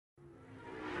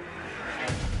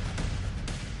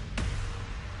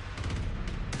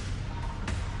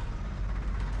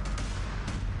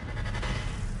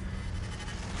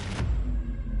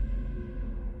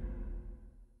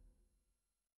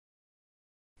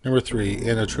Number 3.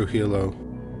 Anna Trujillo.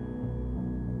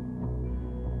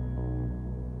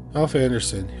 Alf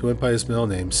Anderson, who went by his middle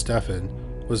name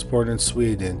Stefan, was born in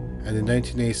Sweden, and in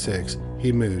 1986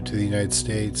 he moved to the United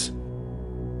States.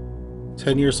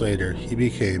 10 years later, he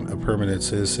became a permanent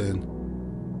citizen.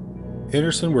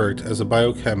 Anderson worked as a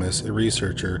biochemist and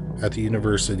researcher at the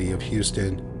University of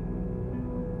Houston.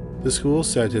 The school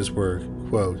said his work,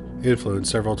 quote,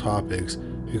 influenced several topics,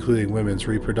 including women's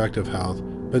reproductive health,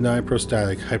 benign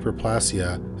prostatic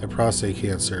hyperplasia, and prostate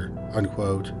cancer,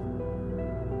 unquote.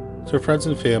 To friends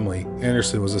and family,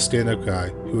 Anderson was a stand-up guy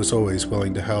who was always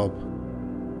willing to help.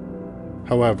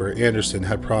 However, Anderson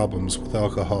had problems with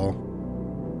alcohol.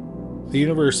 The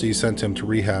university sent him to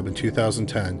rehab in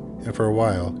 2010, and for a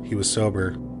while he was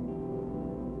sober.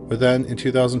 But then, in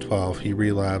 2012, he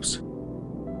relapsed.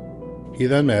 He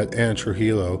then met Anna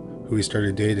Trujillo, who he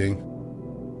started dating.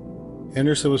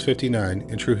 Anderson was 59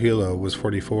 and Trujillo was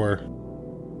 44.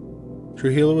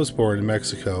 Trujillo was born in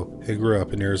Mexico and grew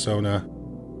up in Arizona.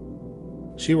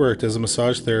 She worked as a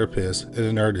massage therapist and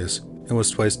an artist and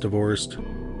was twice divorced.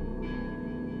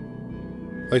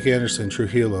 Like Anderson,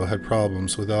 Trujillo had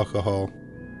problems with alcohol.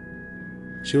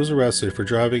 She was arrested for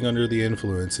driving under the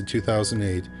influence in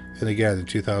 2008 and again in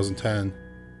 2010.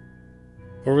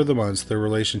 Over the months, their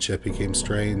relationship became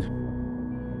strained.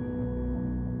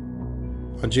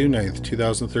 On June 9,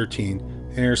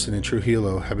 2013, Anderson and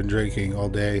Trujillo had been drinking all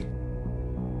day.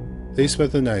 They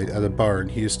spent the night at a bar in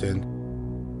Houston.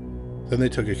 Then they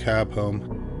took a cab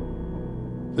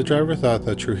home. The driver thought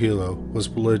that Trujillo was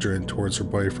belligerent towards her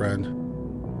boyfriend.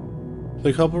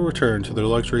 The couple returned to their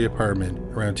luxury apartment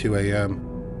around 2 a.m.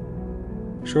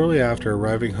 Shortly after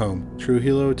arriving home,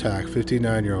 Trujillo attacked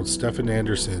 59-year-old Stefan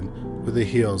Anderson with the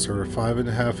heels of her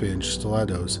 5.5-inch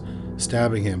stilettos,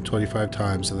 stabbing him 25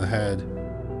 times in the head.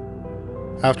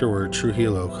 Afterward,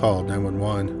 Trujillo called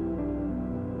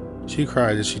 911. She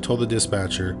cried as she told the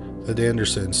dispatcher that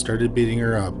Anderson started beating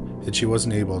her up and she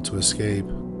wasn't able to escape.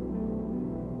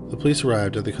 The police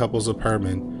arrived at the couple's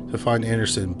apartment to find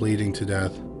Anderson bleeding to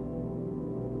death.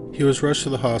 He was rushed to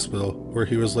the hospital, where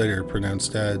he was later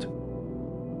pronounced dead.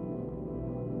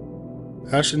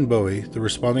 Ashton Bowie, the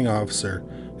responding officer,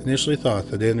 initially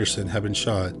thought that Anderson had been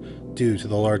shot due to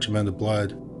the large amount of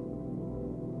blood.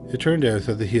 It turned out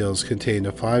that the heels contained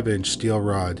a 5-inch steel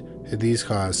rod, and these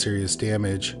caused serious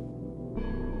damage.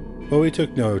 Bowie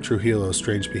took note of Trujillo's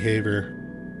strange behavior.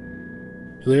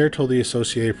 He later told the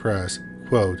Associated Press,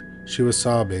 quote, "She was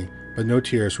sobbing, but no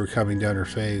tears were coming down her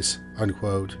face,"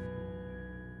 unquote.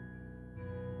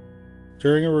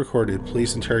 During a recorded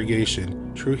police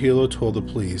interrogation, Trujillo told the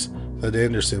police that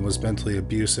Anderson was mentally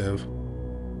abusive.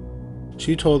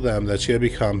 She told them that she had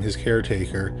become his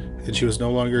caretaker and she was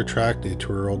no longer attracted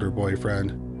to her older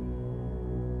boyfriend.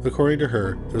 According to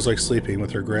her, it was like sleeping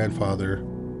with her grandfather.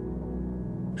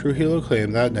 Trujillo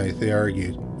claimed that night they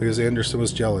argued because Anderson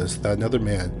was jealous that another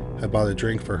man had bought a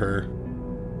drink for her.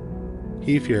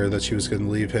 He feared that she was going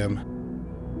to leave him.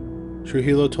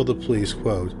 Trujillo told the police,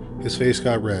 quote, "His face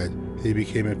got red and he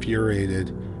became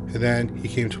infuriated, and then he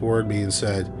came toward me and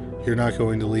said, 'You're not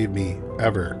going to leave me,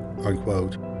 ever,'"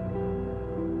 unquote.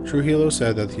 Trujillo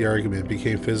said that the argument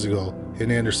became physical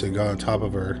and Anderson got on top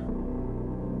of her.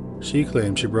 She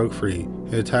claimed she broke free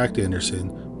and attacked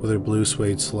Anderson with her blue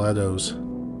suede stilettos.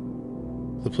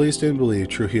 The police didn't believe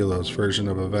Trujillo's version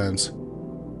of events.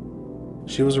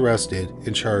 She was arrested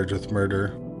and charged with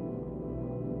murder.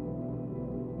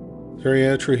 During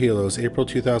Anna Trujillo's April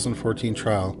 2014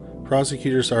 trial,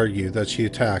 prosecutors argued that she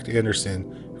attacked Anderson,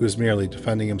 who was merely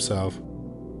defending himself.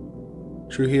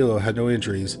 Trujillo had no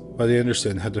injuries, but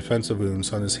Anderson had defensive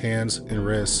wounds on his hands and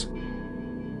wrists.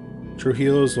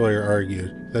 Trujillo's lawyer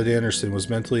argued that Anderson was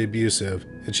mentally abusive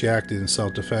and she acted in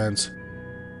self-defense.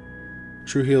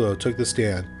 Trujillo took the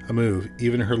stand, a move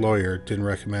even her lawyer didn't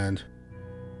recommend.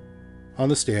 On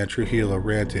the stand, Trujillo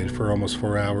ranted for almost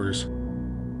 4 hours.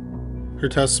 Her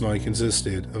testimony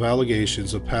consisted of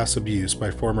allegations of past abuse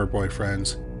by former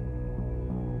boyfriends.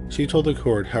 She told the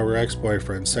court how her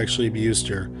ex-boyfriend sexually abused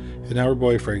her and how her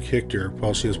boyfriend kicked her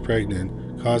while she was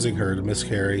pregnant, causing her to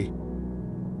miscarry.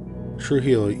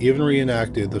 Trujillo even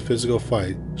reenacted the physical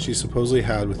fight she supposedly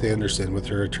had with Anderson with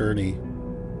her attorney.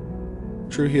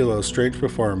 Trujillo's strange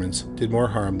performance did more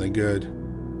harm than good.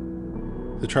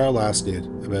 The trial lasted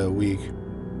about a week.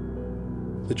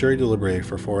 The jury deliberated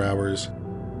for 4 hours.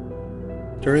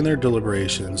 During their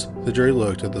deliberations, the jury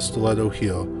looked at the stiletto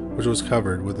heel, which was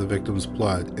covered with the victim's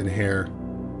blood and hair.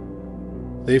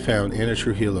 They found Anna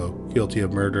Trujillo guilty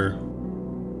of murder.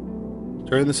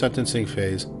 During the sentencing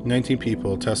phase, 19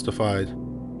 people testified.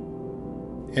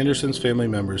 Anderson's family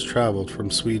members traveled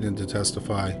from Sweden to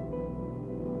testify.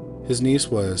 His niece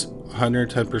was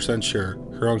 110% sure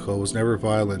her uncle was never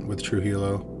violent with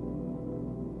Trujillo.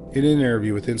 In an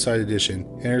interview with Inside Edition,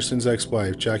 Anderson's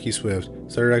ex-wife, Jackie Swift,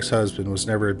 said her ex-husband was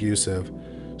never abusive.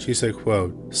 She said,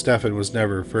 quote, "Stefan was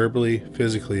never verbally,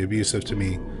 physically abusive to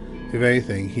me. If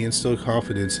anything, he instilled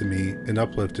confidence in me and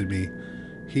uplifted me.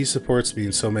 He supports me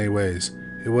in so many ways.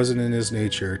 It wasn't in his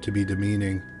nature to be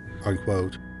demeaning,"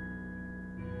 unquote.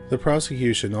 The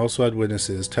prosecution also had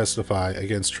witnesses testify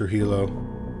against Trujillo.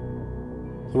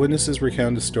 The witnesses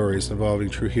recounted stories involving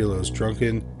Trujillo's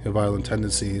drunken and violent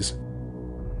tendencies.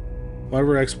 One of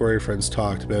her ex-boyfriends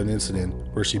talked about an incident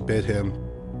where she bit him.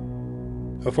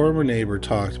 A former neighbor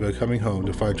talked about coming home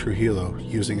to find Trujillo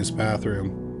using his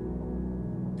bathroom.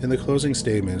 In the closing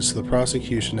statements, the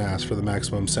prosecution asked for the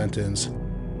maximum sentence.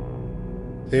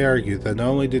 They argued that not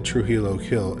only did Trujillo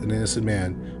kill an innocent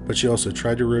man, but she also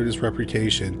tried to ruin his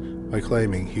reputation by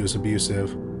claiming he was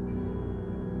abusive.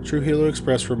 Trujillo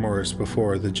expressed remorse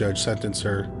before the judge sentenced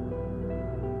her.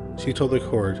 She told the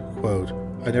court, quote,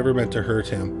 "I never meant to hurt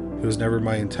him. It was never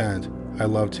my intent. I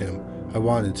loved him. I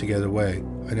wanted to get away.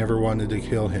 I never wanted to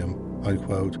kill him,"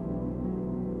 unquote.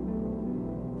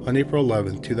 On April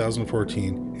 11,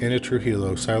 2014, Ana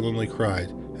Trujillo silently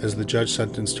cried as the judge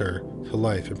sentenced her to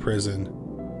life in prison.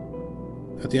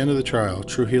 At the end of the trial,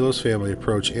 Trujillo's family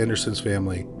approached Anderson's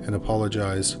family and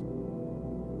apologized.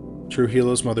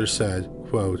 Trujillo's mother said,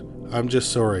 quote, "I'm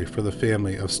just sorry for the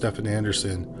family of Stefan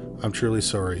Anderson. I'm truly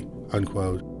sorry,"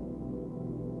 unquote.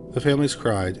 The families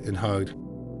cried and hugged.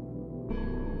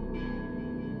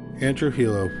 Ana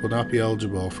Trujillo will not be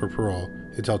eligible for parole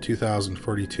until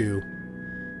 2042.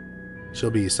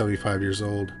 She'll be 75 years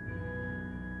old.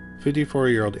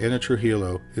 54-year-old Ana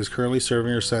Trujillo is currently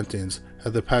serving her sentence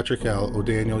at the Patrick L.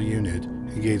 O'Daniel Unit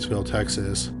in Gatesville,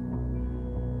 Texas.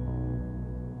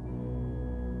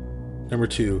 Number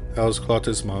 2. Els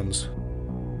Clottesmans.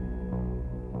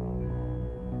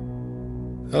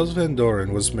 Els Van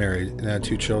Doren was married and had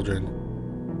 2 children.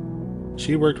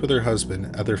 She worked with her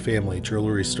husband at their family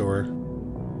jewelry store.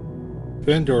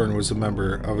 Van Doren was a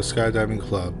member of a skydiving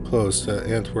club close to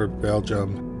Antwerp,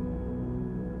 Belgium.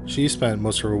 She spent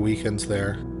most of her weekends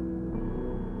there.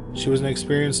 She was an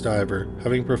experienced diver,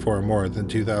 having performed more than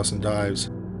 2,000 dives.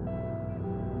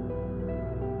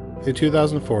 In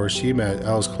 2004, she met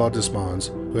Els Clottesmans,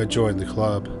 who had joined the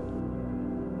club.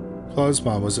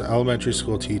 Clottesman was an elementary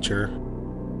school teacher.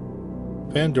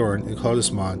 Van Doren and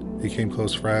Clottesman became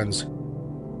close friends.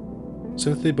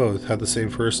 Since they both had the same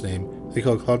first name, they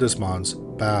called Clottesmans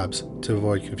Babs to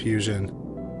avoid confusion.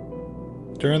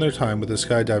 During their time with the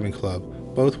skydiving club,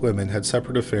 both women had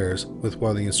separate affairs with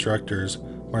one of the instructors,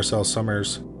 Marcel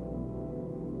Summers.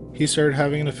 He started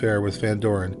having an affair with Van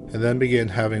Doren and then began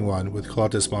having one with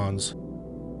Clottesmans.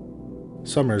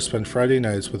 Summers spent Friday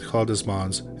nights with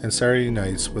Clottesmans and Saturday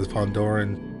nights with Van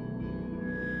Doren.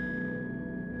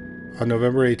 On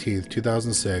November 18,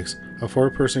 2006, a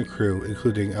 4-person crew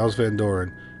including Els Van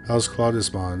Doren, Els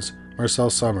Clottesmans, Marcel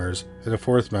Summers, and a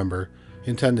 4th member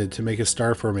intended to make a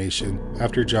star formation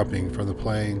after jumping from the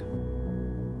plane.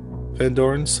 Van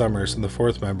Doren, Summers, and the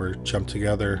 4th member jumped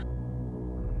together.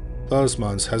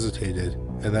 Clottesmans hesitated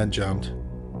and then jumped.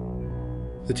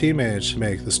 The team managed to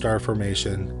make the star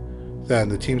formation. Then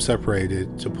the team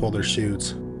separated to pull their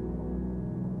chutes.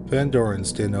 Van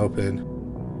Doren's didn't open.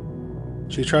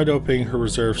 She tried opening her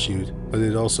reserve chute, but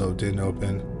it also didn't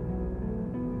open.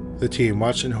 The team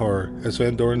watched in horror as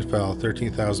Van Doren fell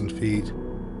 13,000 feet.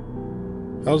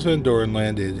 Els Van Doren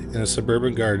landed in a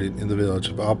suburban garden in the village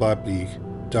of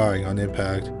Albabdiek, dying on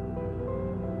impact.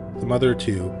 The mother,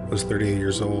 too, was 38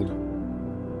 years old.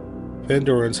 Van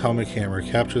Doren's helmet camera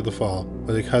captured the fall,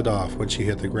 but it cut off when she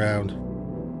hit the ground.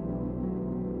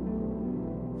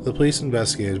 The police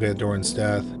investigated Van Doren's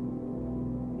death.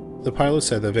 The pilot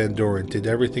said that Van Doren did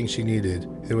everything she needed.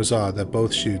 It was odd that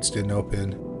both chutes didn't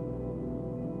open.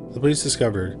 The police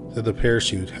discovered that the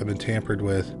parachute had been tampered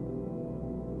with.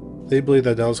 They believe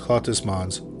that Els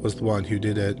Clottesmans was the one who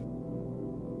did it.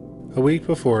 A week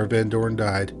before Van Doren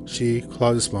died, she,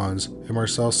 Clottesmans, and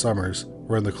Marcel Summers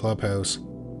were in the clubhouse.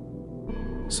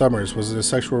 Summers was in a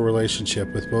sexual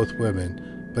relationship with both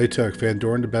women, but he took Van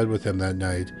Doren to bed with him that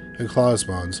night, and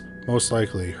Clottesmans most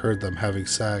likely heard them having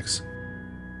sex.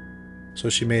 So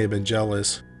she may have been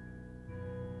jealous.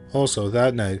 Also,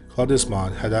 that night,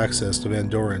 Clottesman had access to Van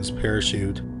Doren's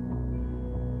parachute.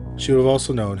 She would have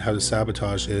also known how to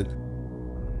sabotage it.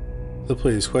 The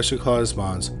police questioned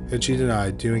Clottesmans, and she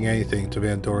denied doing anything to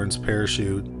Van Doren's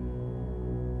parachute.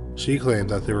 She claimed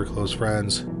that they were close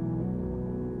friends.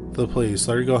 The police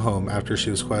let her go home after she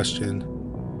was questioned.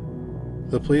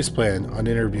 The police planned on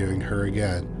interviewing her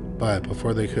again, but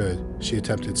before they could, she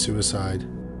attempted suicide.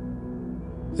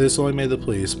 This only made the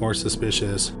police more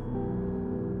suspicious.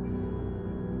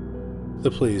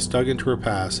 The police dug into her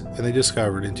past, and they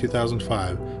discovered in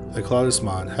 2005 that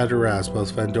Clottesmans had harassed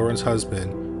both Van Doren's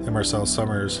husband and Marcel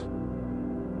Summers.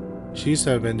 She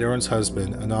sent Van Doren's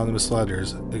husband anonymous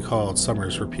letters and called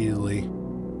Summers repeatedly.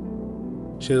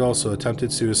 She had also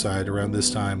attempted suicide around this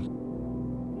time.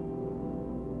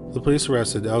 The police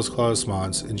arrested Els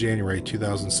Clottesmans in January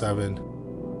 2007.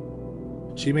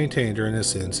 She maintained her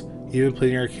innocence, even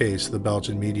pleading her case to the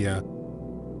Belgian media.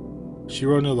 She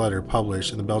wrote in a letter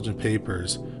published in the Belgian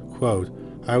papers, quote,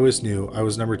 "I always knew I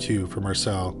was number 2 for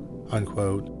Marcel,"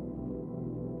 unquote.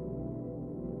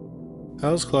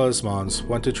 Els Clottesmans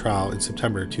went to trial in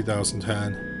September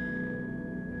 2010.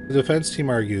 The defense team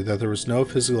argued that there was no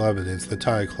physical evidence that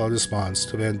tied Clottesmans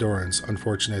to Van Doren's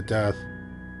unfortunate death.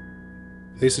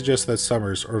 They suggest that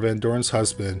Summers or Van Doren's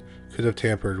husband could have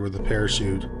tampered with the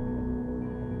parachute.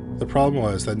 The problem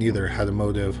was that neither had a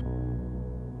motive.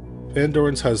 Van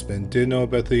Doren's husband didn't know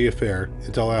about the affair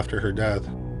until after her death.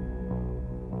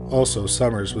 Also,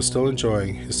 Summers was still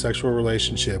enjoying his sexual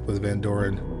relationship with Van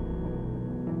Doren.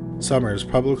 Summers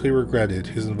publicly regretted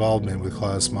his involvement with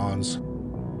Clottesmans.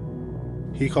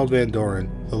 He called Van Doren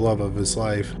the love of his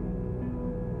life.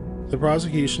 The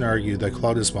prosecution argued that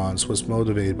Clottesmans was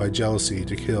motivated by jealousy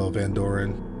to kill Van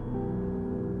Doren.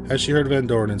 As she heard Van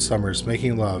Doren and Summers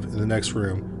making love in the next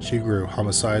room, she grew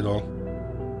homicidal.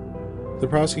 The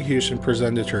prosecution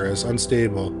presented her as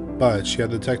unstable, but she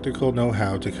had the technical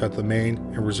know-how to cut the main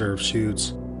and reserve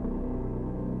shoots.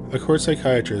 A court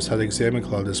psychiatrist had examined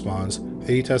Clottesmans, and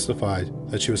he testified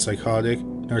that she was psychotic,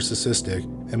 narcissistic,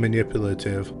 and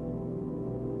manipulative.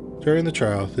 During the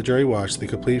trial, the jury watched the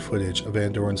complete footage of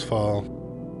Van Doren's fall.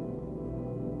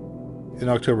 In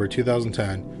October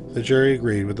 2010, the jury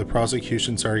agreed with the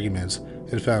prosecution's arguments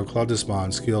and found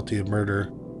Clottesmans guilty of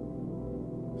murder.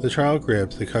 The trial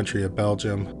gripped the country of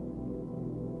Belgium.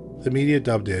 The media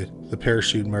dubbed it the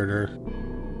parachute murder.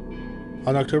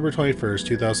 On October 21,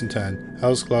 2010,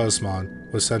 Els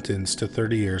Clottesmans was sentenced to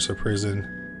 30 years of prison.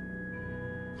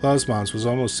 Clottesmans was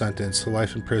almost sentenced to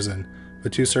life in prison,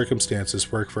 but 2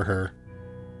 circumstances worked for her.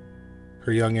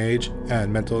 Her young age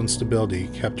and mental instability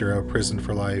kept her out of prison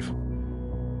for life.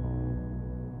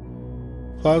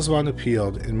 Clottesmans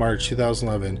appealed in March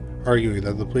 2011, arguing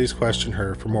that the police questioned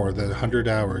her for more than 100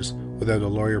 hours without a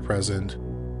lawyer present.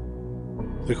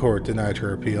 The court denied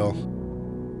her appeal.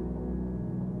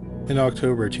 In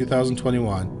October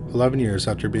 2021, 11 years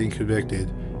after being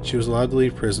convicted, she was allowed to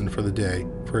leave prison for the day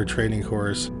for a training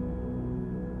course.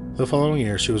 The following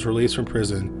year, she was released from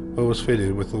prison, but was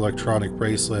fitted with an electronic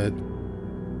bracelet.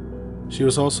 She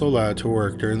was also allowed to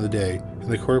work during the day, and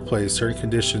the court placed certain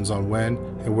conditions on when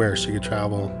and where she could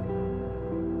travel.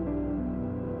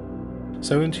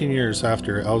 17 years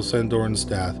after Els Van Doren's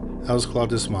death, Els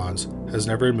Clottesmans has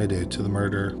never admitted to the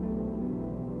murder.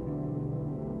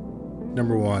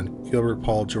 Number 1. Gilbert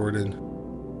Paul Jordan.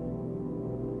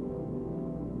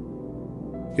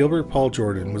 Gilbert Paul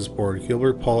Jordan was born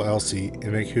Gilbert Paul Elsie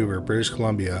in Vancouver, British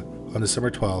Columbia on December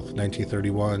 12,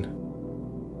 1931.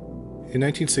 In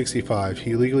 1965,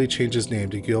 he legally changed his name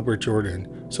to Gilbert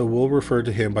Jordan, so we'll refer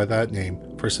to him by that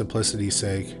name for simplicity's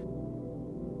sake.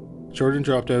 Jordan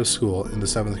dropped out of school in the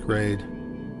 7th grade.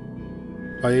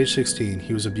 By age 16,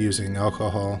 he was abusing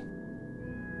alcohol.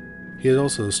 He had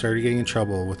also started getting in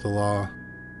trouble with the law.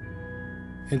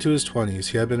 Into his 20s,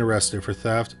 he had been arrested for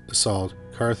theft, assault,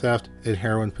 car theft, and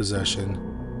heroin possession.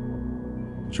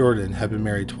 Jordan had been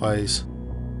married twice.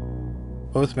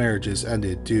 Both marriages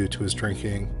ended due to his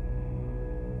drinking.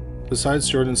 Besides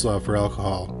Jordan's love for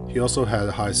alcohol, he also had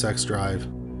a high sex drive.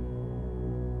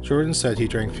 Jordan said he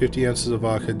drank 50 ounces of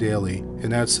vodka daily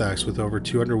and had sex with over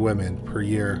 200 women per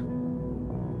year.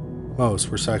 Most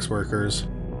were sex workers.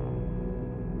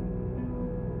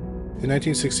 In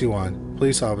 1961,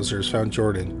 police officers found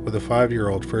Jordan with a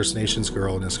 5-year-old First Nations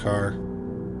girl in his car.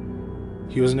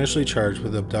 He was initially charged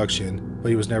with abduction, but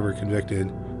he was never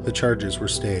convicted. The charges were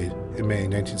stayed in May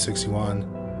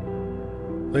 1961.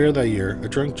 Later that year, a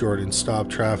drunk Jordan stopped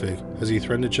traffic as he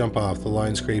threatened to jump off the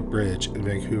Lions Gate Bridge in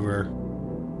Vancouver.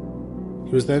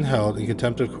 He was then held in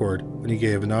contempt of court when he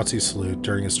gave a Nazi salute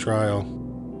during his trial.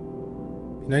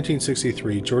 In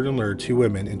 1963, Jordan lured 2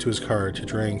 women into his car to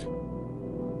drink.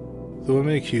 The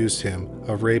women accused him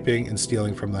of raping and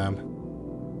stealing from them.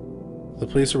 The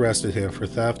police arrested him for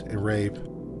theft and rape.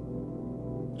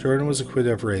 Jordan was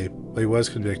acquitted of rape, but he was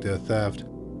convicted of theft.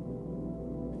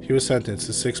 He was sentenced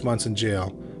to 6 months in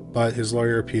jail, but his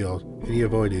lawyer appealed, and he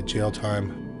avoided jail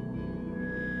time.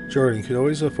 Jordan could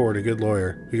always afford a good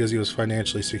lawyer because he was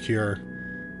financially secure.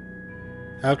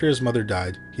 After his mother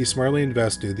died, he smartly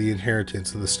invested the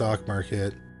inheritance in the stock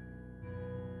market.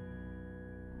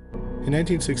 In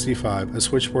 1965, a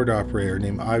switchboard operator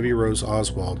named Ivy Rose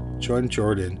Oswald joined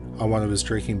Jordan on one of his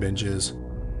drinking binges.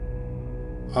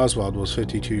 Oswald was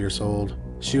 52 years old.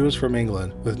 She was from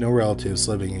England, with no relatives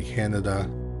living in Canada.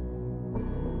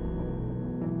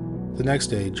 The next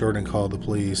day, Jordan called the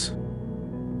police.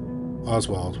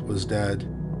 Oswald was dead.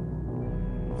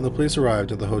 When the police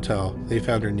arrived at the hotel, they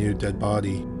found her nude dead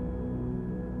body.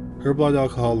 Her blood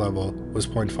alcohol level was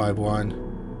 0.51.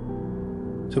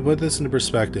 To put this into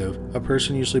perspective, a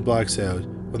person usually blacks out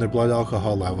when their blood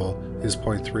alcohol level is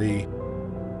 0.3.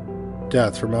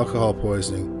 Death from alcohol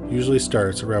poisoning usually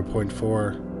starts around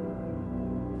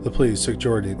 0.4. The police took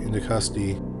Jordan into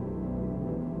custody.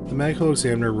 The medical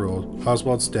examiner ruled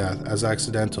Oswald's death as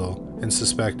accidental and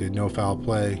suspected no foul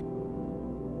play.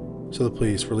 So the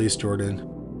police released Jordan.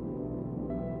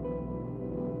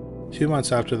 2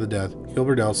 months after the death,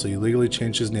 Gilbert Elsie legally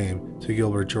changed his name to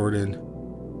Gilbert Jordan.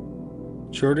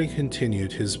 Jordan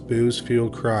continued his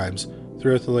booze-fueled crimes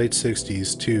throughout the late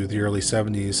 60s to the early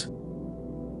 70s.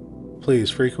 Police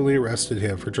frequently arrested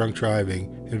him for drunk driving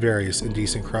and various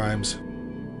indecent crimes.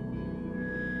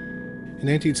 In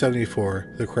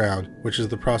 1974, the Crown, which is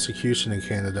the prosecution in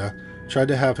Canada, tried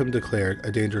to have him declared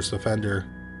a dangerous offender.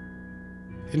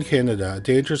 In Canada, a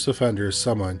dangerous offender is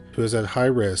someone who is at high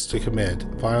risk to commit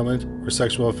violent or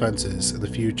sexual offenses in the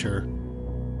future.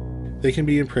 They can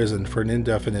be imprisoned for an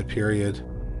indefinite period.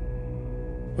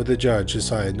 But the judge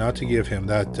decided not to give him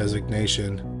that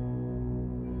designation.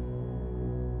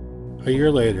 A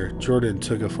year later, Jordan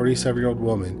took a 47-year-old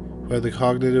woman who had the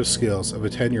cognitive skills of a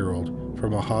 10-year-old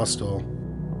from a hostel.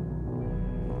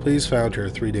 Police found her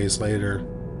 3 days later.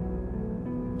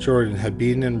 Jordan had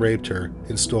beaten and raped her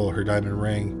and stole her diamond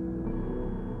ring.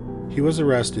 He was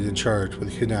arrested and charged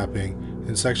with kidnapping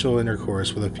and sexual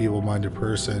intercourse with a feeble-minded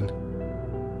person.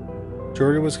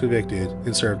 Jordan was convicted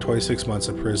and served 26 months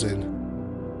in prison.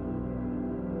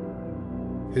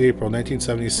 In April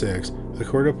 1976, a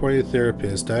court-appointed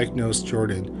therapist diagnosed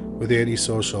Jordan with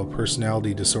antisocial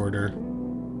personality disorder.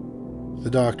 The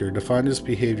doctor defined his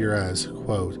behavior as,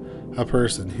 quote, a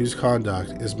person whose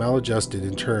conduct is maladjusted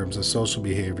in terms of social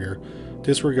behavior,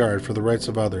 disregard for the rights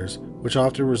of others, which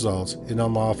often results in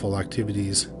unlawful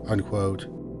activities, unquote.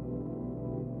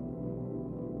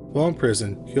 While in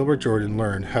prison, Gilbert Jordan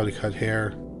learned how to cut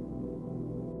hair.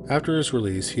 After his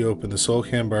release, he opened the Soul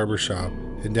Cam Barber Shop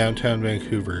in downtown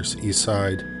Vancouver's East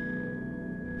Side.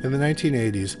 In the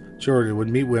 1980s, Jordan would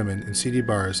meet women in seedy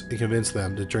bars and convince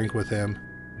them to drink with him.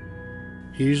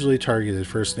 He usually targeted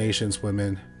First Nations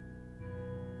women.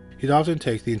 He'd often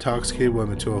take the intoxicated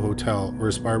woman to a hotel or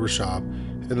his barber shop,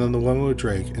 and then the woman would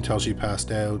drink until she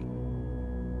passed out.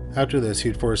 After this,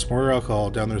 he'd force more alcohol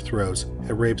down their throats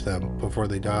and rape them before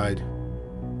they died.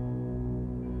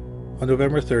 On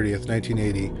November 30th,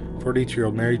 1980,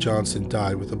 42-year-old Mary Johnson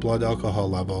died with a blood alcohol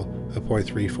level of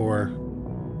 0.34.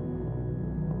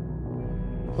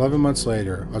 11 months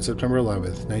later, on September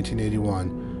 11th,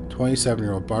 1981,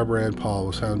 27-year-old Barbara Ann Paul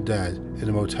was found dead in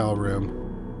a motel room.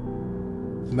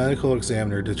 The medical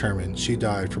examiner determined she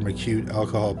died from acute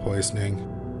alcohol poisoning.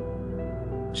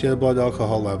 She had a blood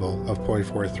alcohol level of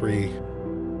 0.43.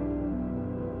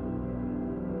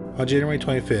 On January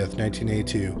 25,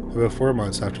 1982, about 4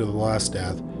 months after the last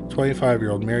death,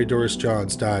 25-year-old Mary Doris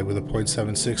Johns died with a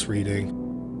 0.76 reading.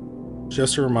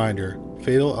 Just a reminder,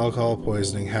 fatal alcohol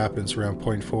poisoning happens around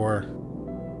 0.4.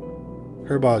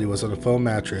 Her body was on a foam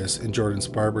mattress in Jordan's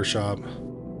barber shop.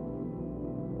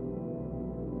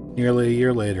 Nearly a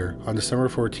year later, on December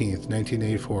 14,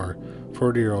 1984,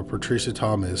 40-year-old Patricia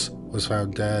Thomas was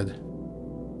found dead.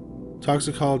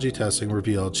 Toxicology testing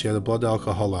revealed she had a blood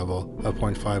alcohol level of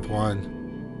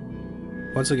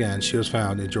 0.51. Once again, she was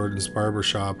found in Jordan's barber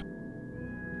shop.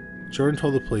 Jordan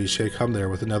told the police she had come there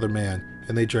with another man,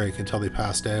 and they drank until they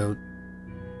passed out.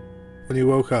 When he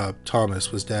woke up,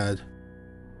 Thomas was dead.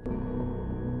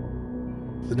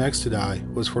 The next to die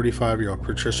was 45-year-old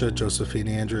Patricia Josephine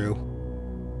Andrew.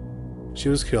 She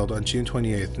was killed on June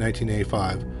 28,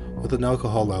 1985, with an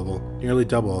alcohol level nearly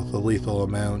double the lethal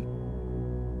amount.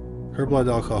 Her blood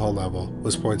alcohol level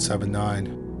was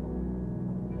 0.79.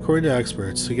 According to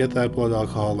experts, to get that blood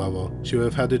alcohol level, she would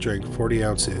have had to drink 40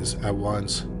 ounces at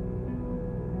once.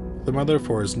 The mother of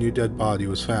four's new dead body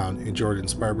was found in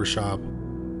Jordan's barber shop.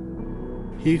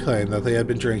 He claimed that they had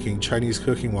been drinking Chinese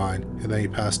cooking wine and then he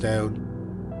passed out.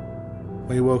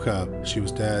 When he woke up, she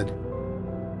was dead.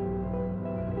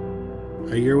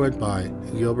 A year went by,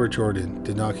 and Gilbert Jordan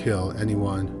did not kill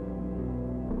anyone.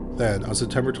 Then, on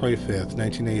September 25,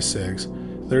 1986,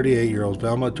 38-year-old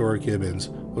Velma Dora Gibbons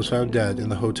was found dead in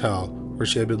the hotel where where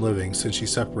she had been living since she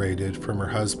separated from her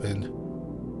husband.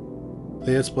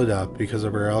 They had split up because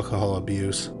of her alcohol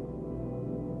abuse.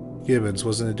 Gibbons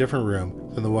was in a different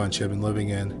room than the one she had been living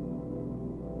in.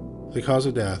 The cause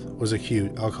of death was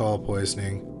acute alcohol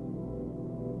poisoning.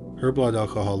 Her blood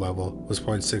alcohol level was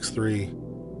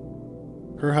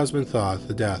 0.63. Her husband thought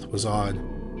the death was odd.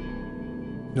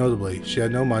 Notably, she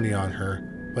had no money on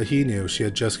her, but he knew she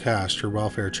had just cashed her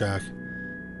welfare check.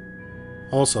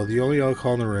 Also, the only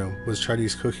alcohol in the room was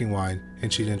Chinese cooking wine,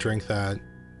 and she didn't drink that.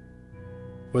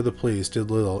 But the police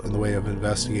did little in the way of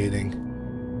investigating.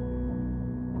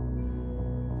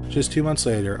 Just 2 months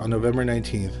later, on November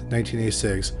 19,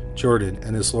 1986, Jordan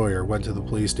and his lawyer went to the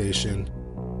police station.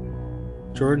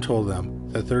 Jordan told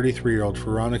them that 33-year-old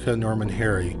Veronica Norman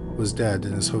Harry was dead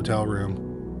in his hotel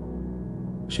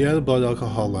room. She had a blood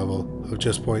alcohol level of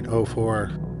just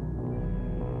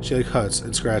 0.04. She had cuts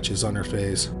and scratches on her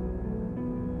face.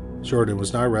 Jordan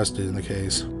was not arrested in the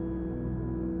case.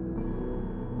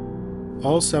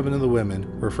 All 7 of the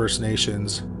women were First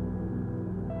Nations.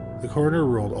 The coroner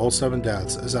ruled all 7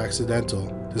 deaths as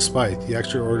accidental, despite the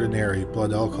extraordinary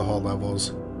blood alcohol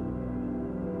levels.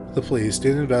 The police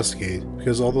didn't investigate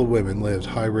because all the women lived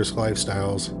high-risk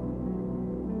lifestyles.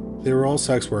 They were all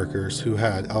sex workers who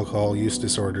had alcohol use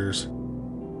disorders.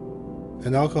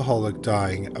 An alcoholic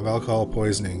dying of alcohol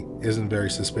poisoning isn't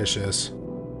very suspicious.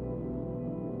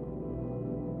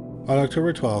 On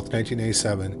October 12,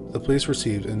 1987, the police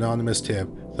received an anonymous tip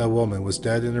that a woman was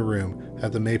dead in a room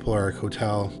at the Maple Ark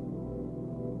Hotel.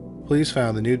 Police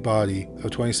found the nude body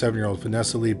of 27-year-old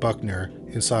Vanessa Lee Buckner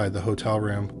inside the hotel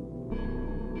room.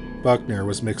 Buckner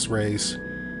was mixed race.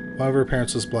 One of her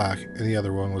parents was black and the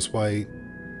other one was white.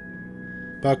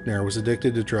 Buckner was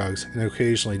addicted to drugs and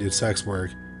occasionally did sex work,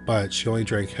 but she only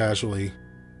drank casually.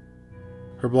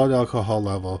 Her blood alcohol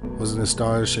level was an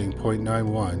astonishing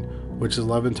 0.91, which is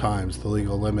 11 times the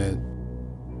legal limit.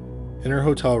 In her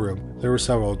hotel room, there were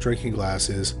several drinking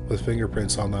glasses with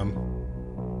fingerprints on them.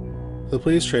 The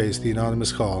police traced the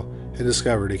anonymous call and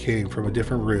discovered it came from a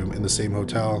different room in the same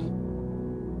hotel.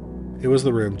 It was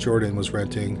the room Jordan was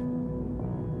renting.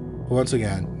 But once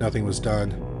again, nothing was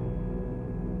done.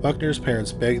 Buckner's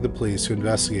parents begged the police to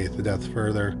investigate the death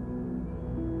further.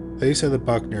 They said that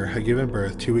Buckner had given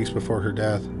birth 2 weeks before her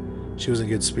death. She was in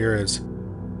good spirits.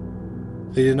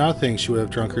 They did not think she would have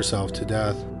drunk herself to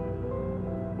death.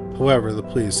 However, the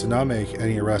police did not make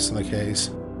any arrests in the case.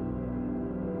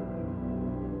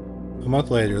 A month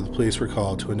later, the police were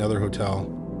called to another hotel.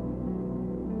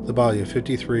 The body of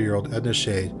 53-year-old Edna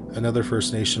Shade, another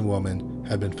First Nation woman,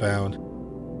 had been found.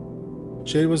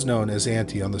 Shade was known as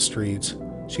Auntie on the streets.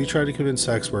 She tried to convince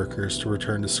sex workers to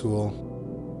return to school.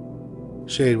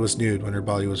 Shade was nude when her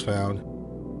body was found.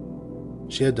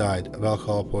 She had died of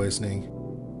alcohol poisoning.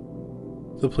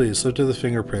 The police lifted the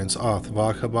fingerprints off the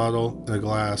vodka bottle and a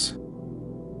glass.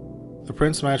 The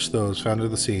prints matched those found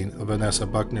at the scene of Vanessa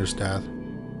Buckner's death.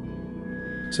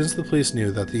 Since the police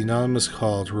knew that the anonymous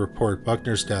call to report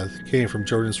Buckner's death came from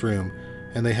Jordan's room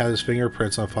and they had his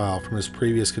fingerprints on file from his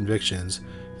previous convictions,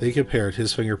 they compared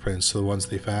his fingerprints to the ones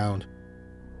they found.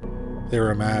 They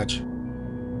were a match.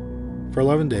 For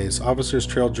 11 days, officers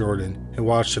trailed Jordan and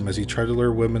watched him as he tried to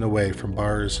lure women away from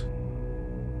bars.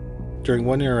 During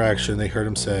one interaction, they heard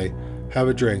him say, "Have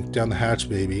a drink, down the hatch,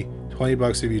 baby.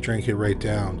 $20 if you drink it right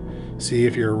down. See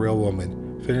if you're a real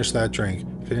woman. Finish that drink,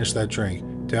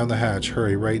 down the hatch,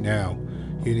 hurry, right now.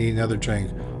 You need another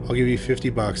drink. I'll give you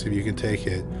 $50 if you can take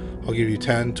it. I'll give you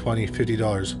 $10, $20,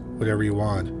 $50, whatever you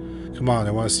want. Come on,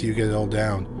 I want to see you get it all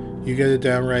down. You get it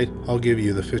down right, I'll give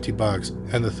you the $50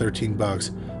 and the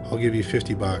 $13. I'll give you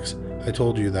 $50. I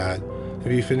told you that.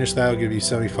 If you finish that, I'll give you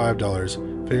 $75.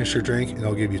 Finish your drink and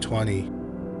I'll give you $20.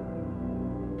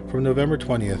 From November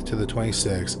 20th to the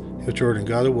 26th, if Jordan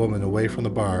got a woman away from the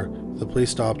bar, the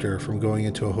police stopped her from going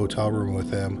into a hotel room with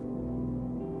him.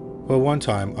 But one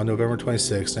time, on November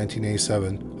 26,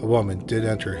 1987, a woman did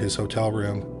enter his hotel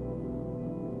room.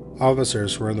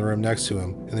 Officers were in the room next to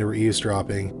him and they were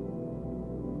eavesdropping.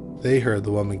 They heard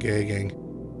the woman gagging.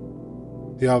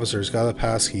 The officers got a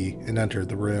passkey and entered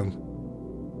the room.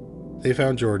 They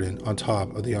found Jordan on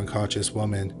top of the unconscious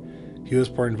woman. He was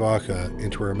pouring vodka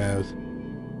into her mouth.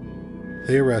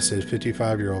 They arrested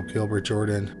 55-year-old Gilbert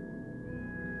Jordan.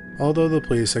 Although the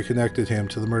police had connected him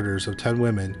to the murders of 10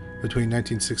 women between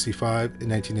 1965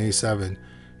 and 1987,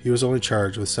 he was only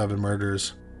charged with 7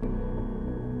 murders.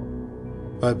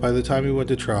 But by the time he went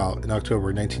to trial in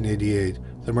October 1988,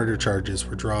 the murder charges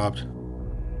were dropped.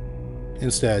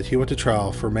 Instead, he went to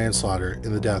trial for manslaughter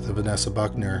in the death of Vanessa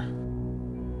Buckner.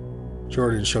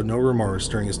 Jordan showed no remorse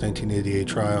during his 1988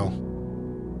 trial.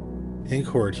 In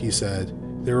court, he said,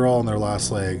 "They were all on their last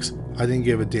legs. I didn't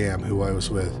give a damn who I was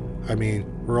with. I mean,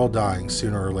 we're all dying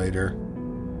sooner or later.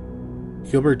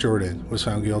 Gilbert Jordan was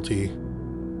found guilty.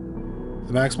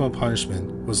 The maximum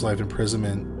punishment was life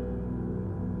imprisonment.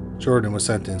 Jordan was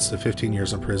sentenced to 15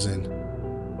 years in prison.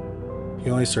 He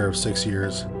only served 6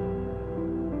 years.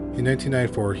 In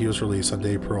 1994, he was released on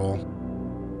day parole.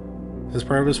 As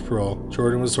part of his parole,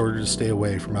 Jordan was ordered to stay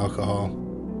away from alcohol,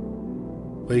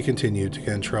 but he continued to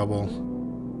get in trouble.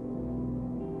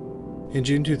 In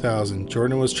June 2000,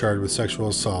 Jordan was charged with sexual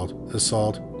assault,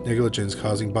 negligence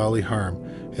causing bodily harm,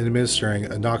 and administering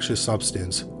a noxious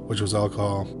substance, which was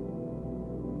alcohol.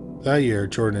 That year,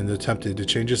 Jordan attempted to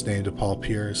change his name to Paul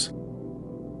Pierce.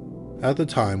 At the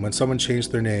time, when someone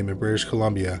changed their name in British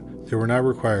Columbia, they were not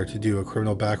required to do a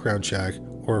criminal background check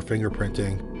or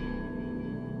fingerprinting.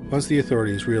 Once the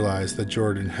authorities realized that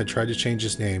Jordan had tried to change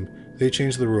his name, they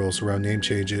changed the rules around name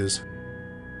changes.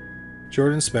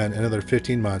 Jordan spent another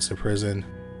 15 months in prison.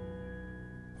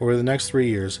 Over the next 3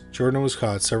 years, Jordan was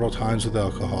caught several times with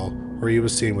alcohol, or he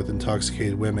was seen with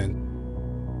intoxicated women.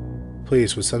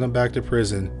 Police would send him back to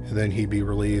prison, and then he'd be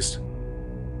released.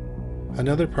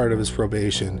 Another part of his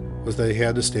probation was that he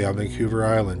had to stay on Vancouver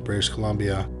Island, British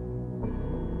Columbia.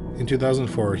 In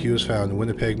 2004, he was found in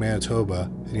Winnipeg, Manitoba,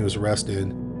 and he was arrested.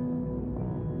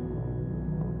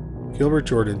 Gilbert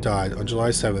Jordan died on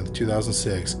July 7,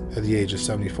 2006, at the age of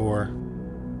 74.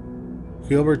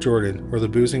 Gilbert Jordan, or the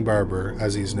Boozing Barber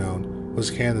as he's known, was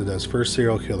Canada's first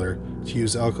serial killer to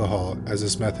use alcohol as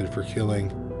his method for killing.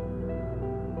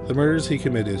 The murders he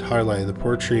committed highlighted the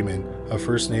poor treatment of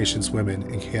First Nations women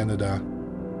in Canada.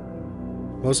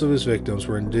 Most of his victims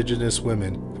were Indigenous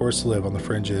women forced to live on the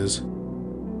fringes.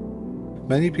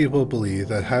 Many people believe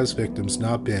that had his victims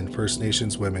not been First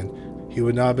Nations women, he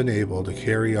would not have been able to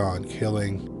carry on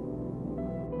killing.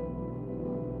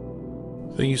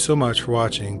 Thank you so much for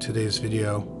watching today's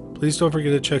video. Please don't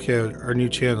forget to check out our new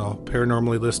channel,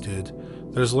 Paranormally Listed.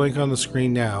 There's a link on the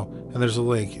screen now, and there's a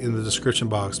link in the description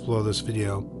box below this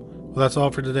video. Well, that's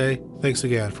all for today. Thanks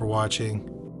again for watching.